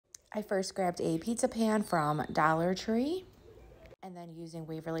I first grabbed a pizza pan from Dollar Tree, and then using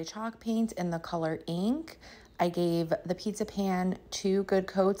Waverly chalk paint in the color ink, I gave the pizza pan 2 good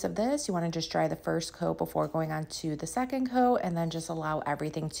coats of this. You want to just dry the first coat before going on to the second coat, and then just allow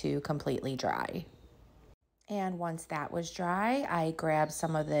everything to completely dry. And once that was dry, I grabbed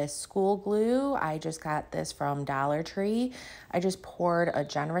some of this school glue. I just got this from Dollar Tree. I just poured a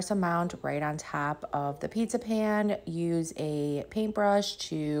generous amount right on top of the pizza pan. Use a paintbrush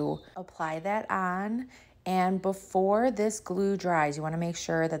to apply that on. And before this glue dries, you want to make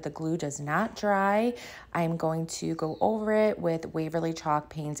sure that the glue does not dry. I'm going to go over it with Waverly chalk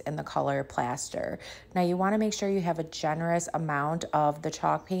paint in the color plaster. Now you want to make sure you have a generous amount of the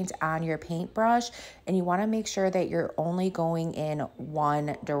chalk paint on your paintbrush, and you want to make sure that you're only going in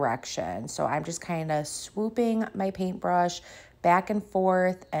one direction. So I'm just kind of swooping my paintbrush back and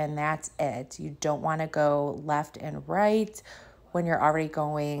forth, and that's it. You don't want to go left and right when you're already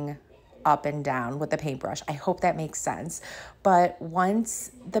going up and down with the paintbrush. I hope that makes sense. But once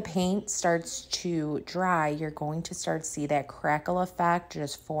the paint starts to dry, you're going to start to see that crackle effect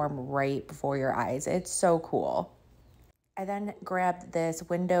just form right before your eyes. It's so cool. I then grabbed this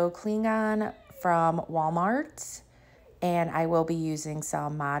window Klingon from Walmart, and I will be using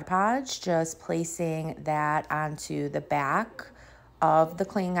some Mod Podge, just placing that onto the back of the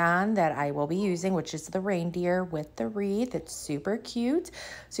Klingon that I will be using, which is the reindeer with the wreath. It's super cute.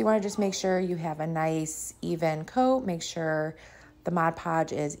 So you want to just make sure you have a nice even coat. Make sure the Mod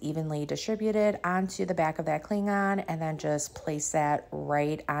Podge is evenly distributed onto the back of that Klingon, and then just place that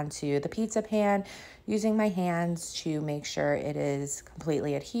right onto the pizza pan using my hands to make sure it is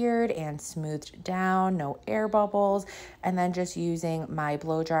completely adhered and smoothed down, no air bubbles, and then just using my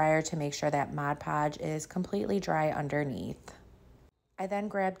blow dryer to make sure that Mod Podge is completely dry underneath. I then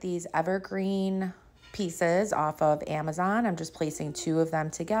grabbed these evergreen pieces off of Amazon. I'm just placing 2 of them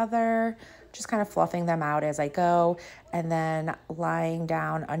together, just kind of fluffing them out as I go, and then lying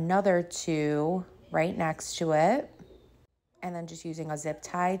down another 2 right next to it, and then just using a zip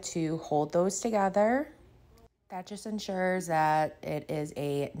tie to hold those together. That just ensures that it is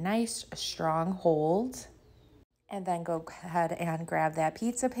a nice strong hold. And then go ahead and grab that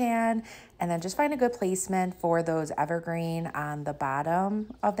pizza pan, and then just find a good placement for those evergreen on the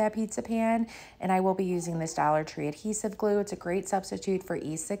bottom of that pizza pan. And I will be using this Dollar Tree adhesive glue. It's a great substitute for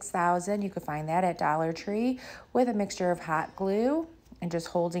E6000. You could find that at Dollar Tree with a mixture of hot glue, and just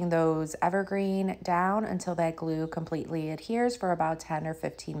holding those evergreen down until that glue completely adheres for about 10 or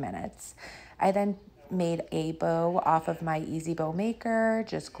 15 minutes. I then made a bow off of my Easy Bow Maker,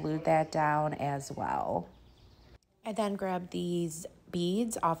 just glued that down as well. I then grabbed these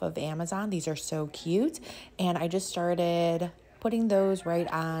beads off of Amazon. These are so cute. And I just started putting those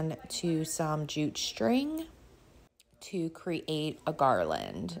right on to some jute string to create a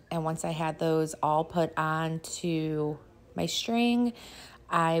garland. And once I had those all put on to my string,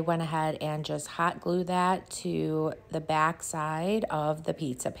 I went ahead and just hot glued that to the back side of the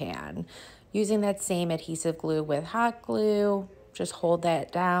pizza pan. Using that same adhesive glue with hot glue, just hold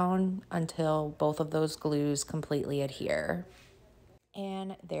that down until both of those glues completely adhere.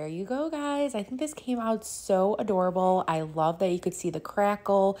 And there you go, guys. I think this came out so adorable. I love that you could see the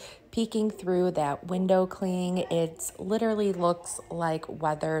crackle peeking through that window cling. It literally looks like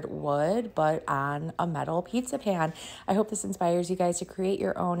weathered wood, but on a metal pizza pan. I hope this inspires you guys to create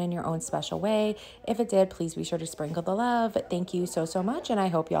your own in your own special way. If it did, please be sure to sprinkle the love. Thank you so much, and I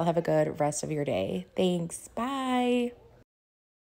hope you all have a good rest of your day. Thanks. Bye.